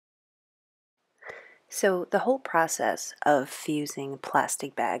So the whole process of fusing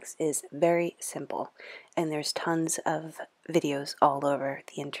plastic bags is very simple, and there's tons of videos all over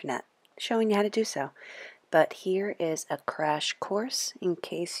the internet showing you how to do so. But here is a crash course in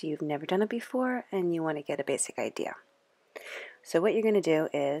case you've never done it before and you want to get a basic idea. So what you're going to do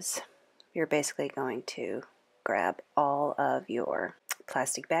is you're basically going to grab all of your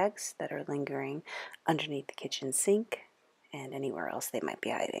plastic bags that are lingering underneath the kitchen sink and anywhere else they might be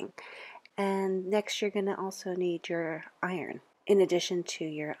hiding. And next you're going to also need your iron. In addition to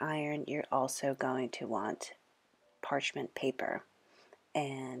your iron, you're also going to want parchment paper.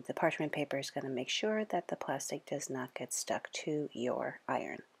 And the parchment paper is going to make sure that the plastic does not get stuck to your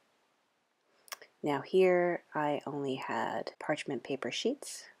iron. Now here I only had parchment paper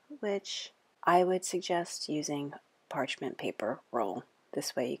sheets, which I would suggest using parchment paper roll.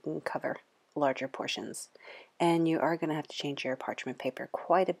 This way you can cover larger portions. And you are going to have to change your parchment paper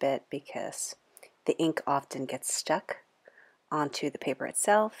quite a bit because the ink often gets stuck onto the paper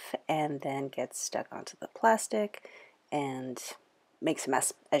itself and then gets stuck onto the plastic and makes a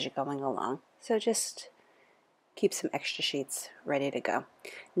mess as you're going along. So just keep some extra sheets ready to go.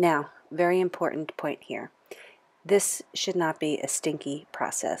 Now, very important point here. This should not be a stinky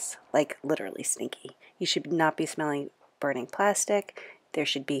process, like literally stinky. You should not be smelling burning plastic. There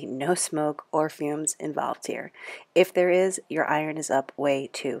should be no smoke or fumes involved here. If there is, your iron is up way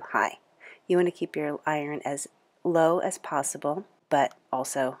too high. You want to keep your iron as low as possible, but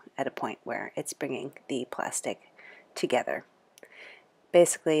also at a point where it's bringing the plastic together.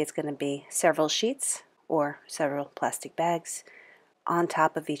 Basically, it's going to be several sheets or several plastic bags on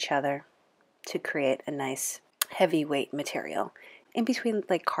top of each other to create a nice heavyweight material in between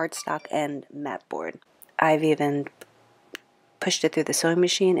like cardstock and mat board. I've even pushed it through the sewing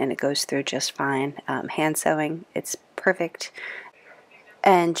machine and it goes through just fine. Hand sewing, it's perfect.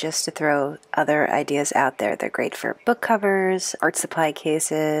 And just to throw other ideas out there, they're great for book covers, art supply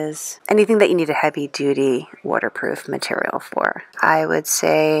cases, anything that you need a heavy duty waterproof material for. I would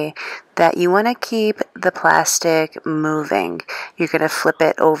say that you want to keep the plastic moving. You're going to flip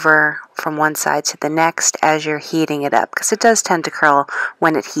it over from one side to the next as you're heating it up because it does tend to curl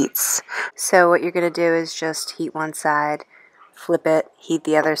when it heats. So what you're going to do is just heat one side, flip it, heat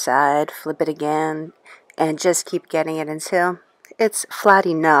the other side, flip it again, and just keep getting it until it's flat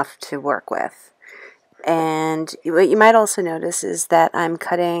enough to work with. And what you might also notice is that I'm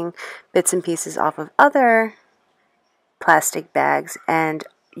cutting bits and pieces off of other plastic bags and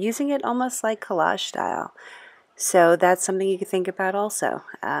using it almost like collage style. So that's something you can think about also.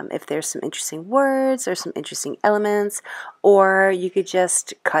 If there's some interesting words or some interesting elements, or you could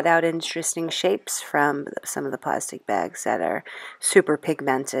just cut out interesting shapes from some of the plastic bags that are super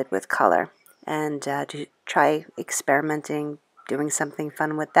pigmented with color, and to try experimenting, doing something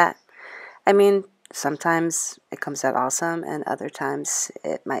fun with that. I mean, sometimes it comes out awesome and other times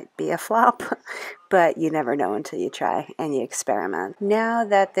it might be a flop, but you never know until you try and you experiment. Now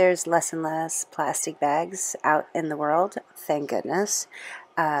that there's less and less plastic bags out in the world, thank goodness,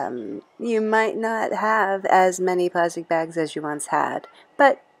 you might not have as many plastic bags as you once had,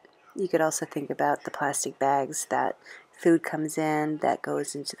 but you could also think about the plastic bags that food comes in that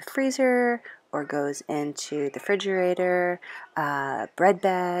goes into the freezer or goes into the refrigerator, bread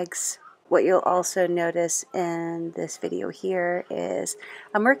bags. What you'll also notice in this video here is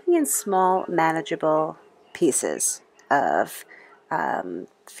I'm working in small, manageable pieces of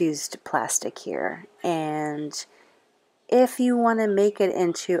fused plastic here. And if you want to make it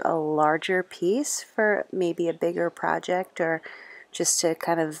into a larger piece for maybe a bigger project or just to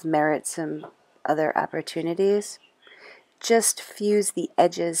kind of merit some other opportunities, just fuse the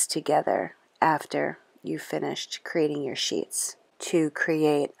edges together after you've finished creating your sheets to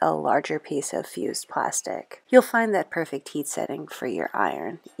create a larger piece of fused plastic. You'll find that perfect heat setting for your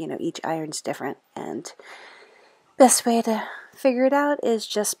iron. You know, each iron's different, and best way to figure it out is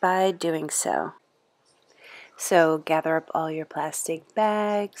just by doing so. So gather up all your plastic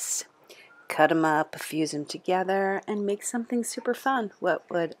bags, cut them up, fuse them together, and make something super fun. What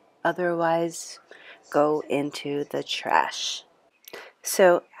would otherwise go into the trash.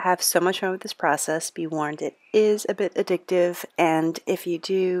 So have so much fun with this process. Be warned, it is a bit addictive, and if you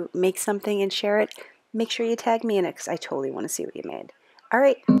do make something and share it, make sure you tag me in it because I totally want to see what you made.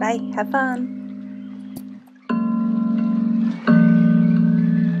 Alright, bye, have fun!